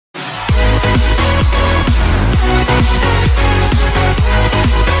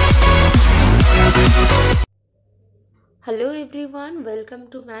Hello everyone, welcome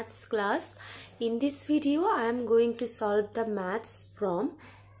to maths class. In this video I am going to solve the maths from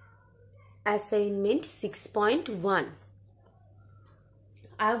assignment 6.1.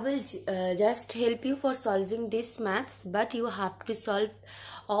 I will just help you for solving this maths, but you have to solve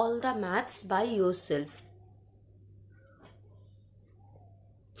all the maths by yourself.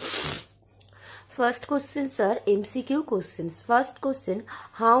 First questions are MCQ questions. First question,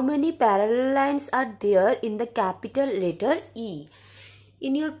 how many parallel lines are there in the capital letter E?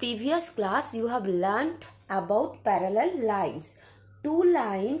 In your previous class, you have learnt about parallel lines. Two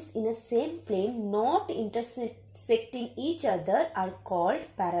lines in a same plane not intersecting each other are called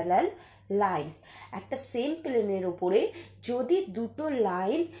parallel lines. একটা same প্লেনের উপরে যদি দুটো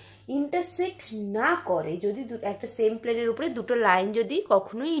line intersect না করে, যদি একটা same প্লেনের উপরে দুটো লাইন যদি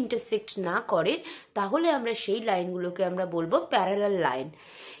কখনোই ইন্টারসেক্ট না করে, তাহলে আমরা সেই লাইনগুলোকে আমরা বলবো parallel line.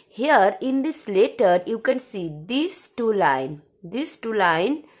 Here in this letter you can see these two line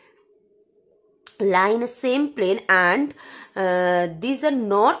line same plane and these are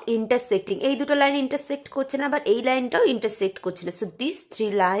not intersecting. এই দুটো লাইন ইন্টারসেক্ট করছে না, আবার এই লাইনটাও ইন্টারসেক্ট করছে না. So these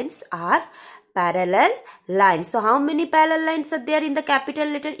three lines are parallel lines. So how many parallel lines are there in the capital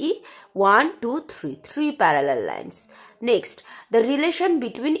letter E? 1, 2, 3. 3 parallel lines. Next, the relation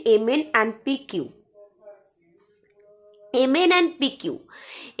between MN and PQ. MN and PQ.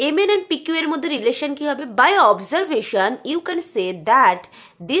 MN and PQ এর মধ্যে relation কি হবে? By observation, you can say that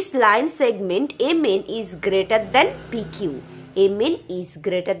this line segment MN is greater than PQ. MN is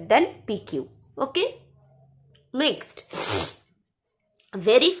greater than PQ. Okay? Next,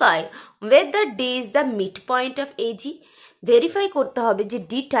 verify whether D is the midpoint of AG. Verify করতে হবে যে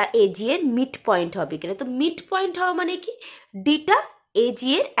ডিটা AG এর mid point হবে কিনা. তো mid point হওয়া মানে কি? ডিটা এজি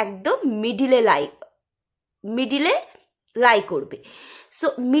এর একদম মিডিলে লাই করবে. সো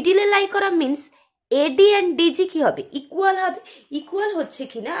মিডিলে লাই করা মিন্স এডি অ্যান্ড ডিজি কি হবে? ইকুয়াল হবে. ইকুয়াল হচ্ছে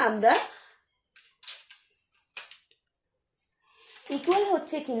কিনা আমরা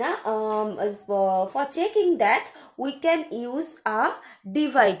for checking that we can use a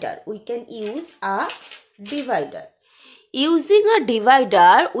divider. Using a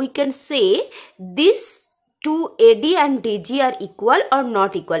divider we can say this two AD and DG are equal or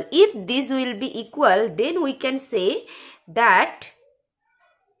not equal. If this will be equal, then we can say that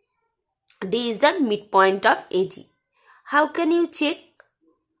D is the midpoint of AG. How can you check?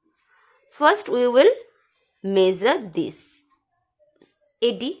 First we will measure this.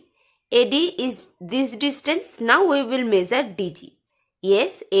 AD is this distance. Now we will measure DG.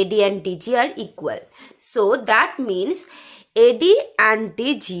 Yes, AD and DG are equal. So that means AD and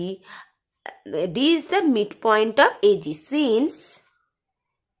DG, D is the midpoint of AG. Since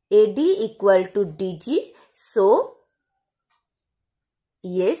AD equal to DG, so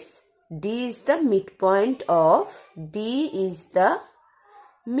yes, D is the midpoint of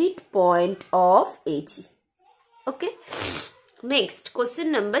AG. Okay. Next, question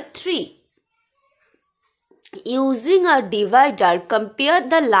number 3. Using a divider, compare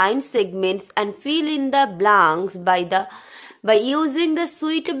the line segments and fill in the blanks by using the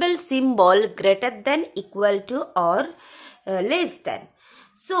suitable symbol greater than, equal to, or less than.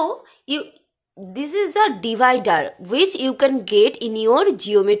 So this is a divider which you can get in your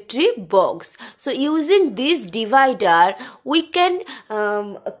geometry box. So using this divider we can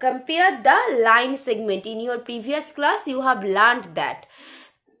compare the line segment. In your previous class you have learned that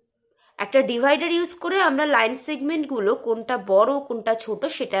একটা divider use করে আমরা line segment গুলো কোনটা বড় কোনটা ছোট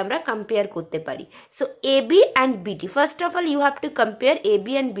সেটা আমরা কম্পেয়ার করতে পারি. So AB and BD. First of all you have to compare AB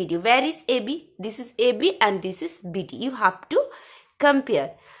and BD. Where is AB? This is AB and this is BD. You have to compare.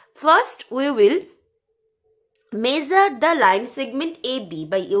 First we will measure the line segment AB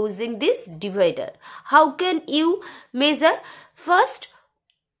by using this divider. How can you measure?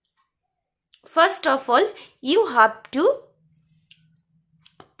 First of all you have to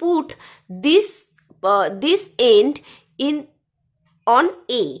put this end on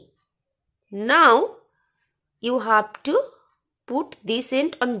A. Now you have to put this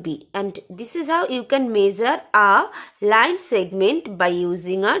end on B, and this is how you can measure a line segment by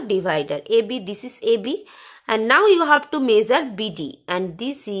using a divider. AB, this is AB, and now you have to measure BD, and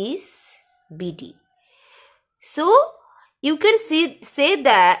this is BD. So you can see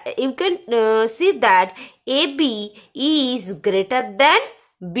that AB is greater than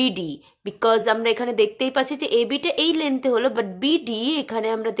BD, because আমরা এখানে দেখতেই পাচ্ছি যে AB টা এই লেন্থে হলো, but BD এখানে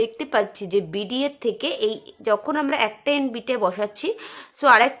আমরা দেখতে পাচ্ছি যে BD এর থেকে এই যখন আমরা একটা এন্ড B তে বসাচ্ছি, সো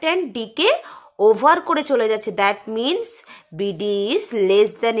আরেকটা এন্ড D কে ওভার করে চলে যাচ্ছে. That means BD is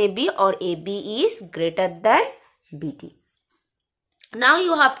less than AB or AB is greater than BD. Now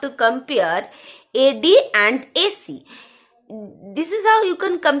you have to compare AD and AC. this is how you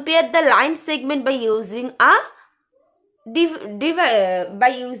can compare the line segment by using a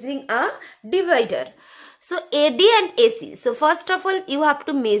divider. So AD and AC. So first of all, you have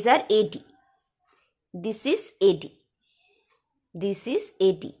to measure AD. This is AD. This is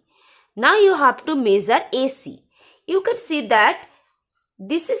AD. Now you have to measure AC. You can see that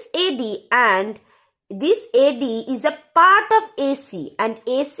this is AD and this AD is a part of AC, and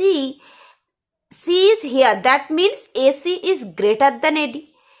AC C is here. That means AC is greater than AD.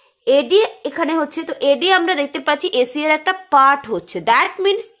 AD এখানে হচ্ছে, তো AD আমরা দেখতে পাচ্ছি AC এর একটা part হচ্ছে. That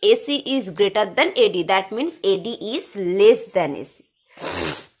means AC is greater than AD. That means AD is less than AC.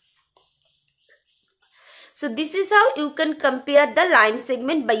 So this is how you can compare the line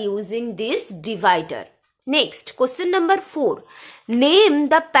segment by using this divider. Next, question number 4. Name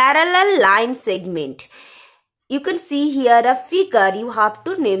the parallel line segment. You can see here a figure. You have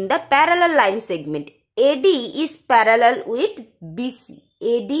to name the parallel line segment. AD is parallel with BC.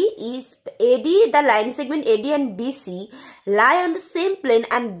 the line segment AD and BC lie on the same plane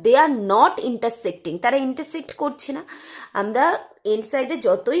and they are not intersecting. তারা intersect করছে না. আমরা end side এ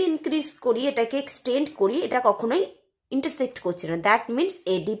যতই increase করি, এটাকে extend করি, এটা কখনোই intersect করছে না. That means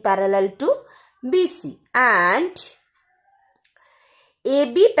AD parallel to BC and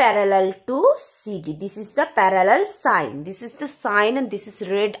AB parallel to CD. This is the parallel sign. This is the sign and this is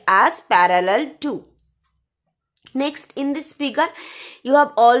read as parallel to. Next, in this figure, you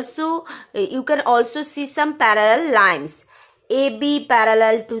can also see some parallel lines. AB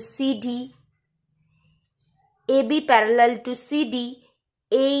parallel to CD, AB parallel to CD,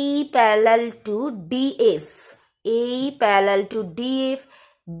 AE parallel to DF, AE parallel to DF,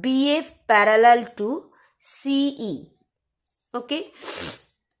 BF parallel to CE. Okay.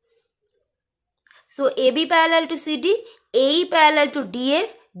 So AB parallel to CD, AE parallel to DF,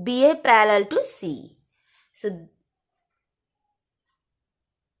 BF parallel to CE. So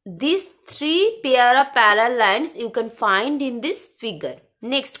these 3 pair of parallel lines you can find in this figure.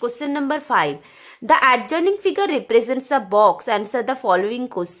 Next, question number 5. The adjoining figure represents a box. Answer the following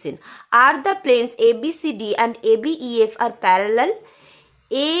question. Are the planes ABCD and ABEF are parallel?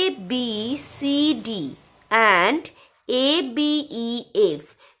 ABCD and ABEF.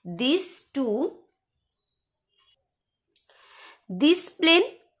 This plane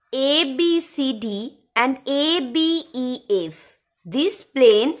ABCD and ABEF, these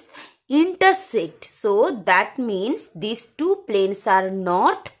planes intersect. So that means these 2 planes are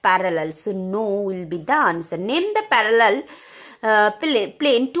not parallel. So no will be the answer. Name the parallel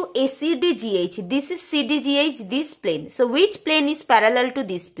plane to ACDGH. This is CDGH, this plane. So which plane is parallel to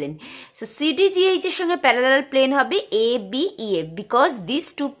this plane? So CDGH এর সঙ্গে parallel plane হবে ABEF because these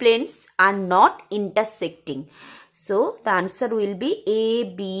 2 planes are not intersecting. So the answer will be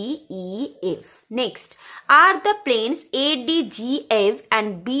ABEF. Next, are the planes ADGF and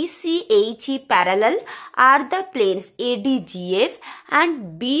BCHE parallel? Are the planes ADGF and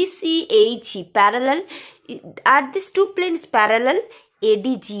BCHE parallel? Are these 2 planes parallel?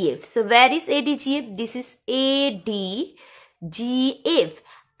 ADGF. So where is ADGF? This is ADGF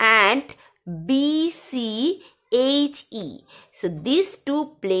and BCHE. So these 2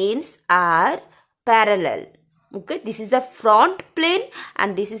 planes are parallel. Okay, this is the front plane and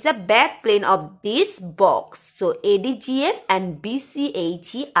this is the back plane of this box. So ADGF and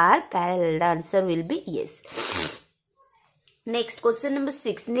BCHE are parallel. The answer will be yes. Next, question number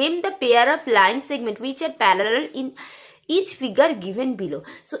 6. Name the pair of line segment which are parallel in each figure given below.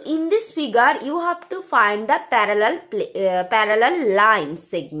 So in this figure, you have to find the parallel line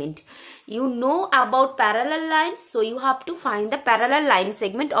segment. You know about parallel lines, so you have to find the parallel line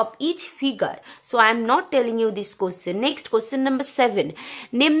segment of each figure. So I am not telling you this question. Next, question number 7.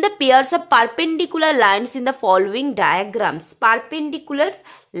 Name the pairs of perpendicular lines in the following diagrams. Perpendicular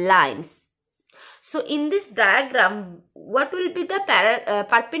lines. So in this diagram, what will be the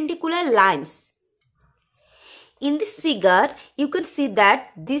perpendicular lines? In this figure, you can see that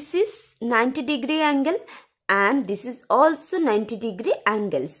this is 90-degree angle and this is also 90-degree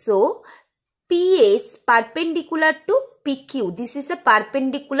angle. So PS perpendicular to PQ. This is a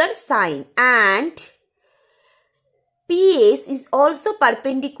perpendicular sign and PS is also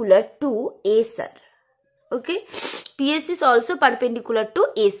perpendicular to ASR. Okay, PS is also perpendicular to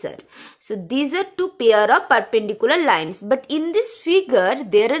ASR. So these are 2 pair of perpendicular lines. But in this figure,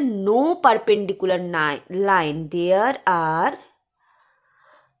 there are no perpendicular line. There are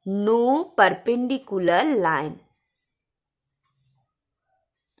no perpendicular line.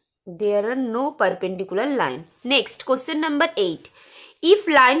 There are no perpendicular line. Next, question number 8. If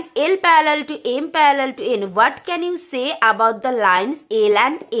lines L parallel to M parallel to N, what can you say about the lines L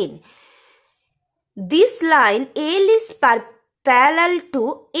and N? this line L is parallel to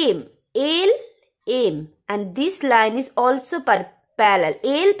M. L, M, and this line is also parallel.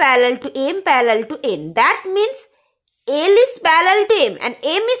 L parallel to M, parallel to N. That means L is parallel to M and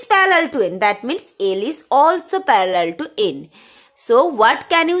M is parallel to N. That means L is also parallel to N. So what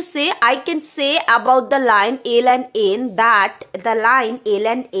can you say? I can say about the line L and N that the line L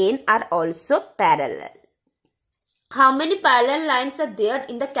and N are also parallel. How many parallel lines are there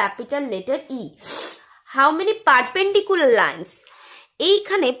in the capital letter E? How many perpendicular lines?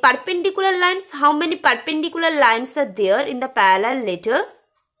 Eikhane perpendicular lines. How many perpendicular lines are there in the parallel letter?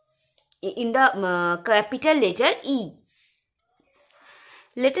 In the capital letter E.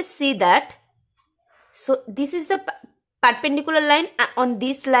 Let us see that. So this is the perpendicular line on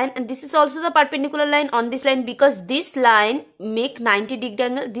this line, and this is also the perpendicular line on this line, because this line make 90 degree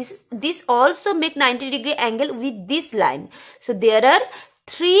angle. This also make 90 degree angle with this line. So there are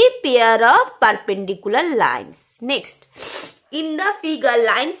 3 pair of perpendicular lines. Next, in the figure,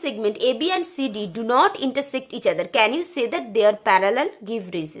 line segment AB and CD do not intersect each other. Can you say that they are parallel? Give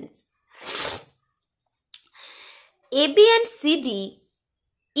reasons. AB and CD,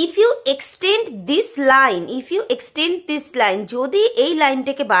 if you extend this line, jodi ei line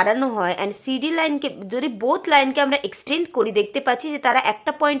take barano hoy and CD line ke jodi both line ke amra extend kori dekhte pacchi je tara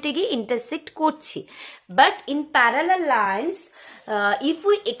ekta point e giye intersect korche. But in parallel lines, if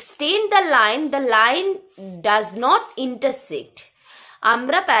we extend the line does not intersect.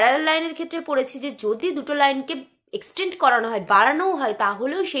 Amra parallel line er khetre porechi je jodi duto line ke extend korano hoy barano hoy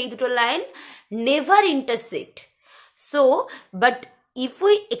taholeo sei duto line never intersect. So but if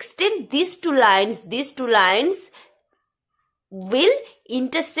we extend these two lines will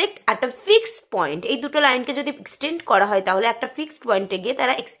intersect at a fixed point. এই দুটো লাইনকে যদি extend করা হয় তাহলে একটা fixed point এ গিয়ে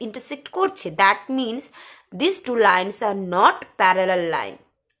তারা intersect করছে. That means these two lines are not parallel line.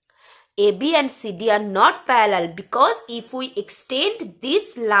 AB and CD are not parallel, because if we extend this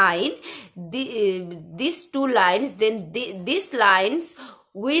line, these two lines, then these lines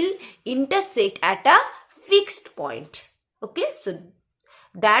will intersect at a fixed point. Okay, so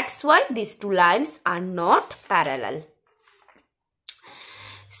that's why these two lines are not parallel.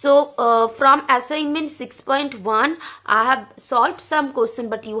 So from assignment 6.1, I have solved some question,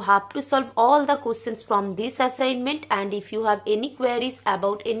 but you have to solve all the questions from this assignment, and if you have any queries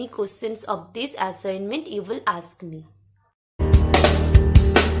about any questions of this assignment, you will ask me.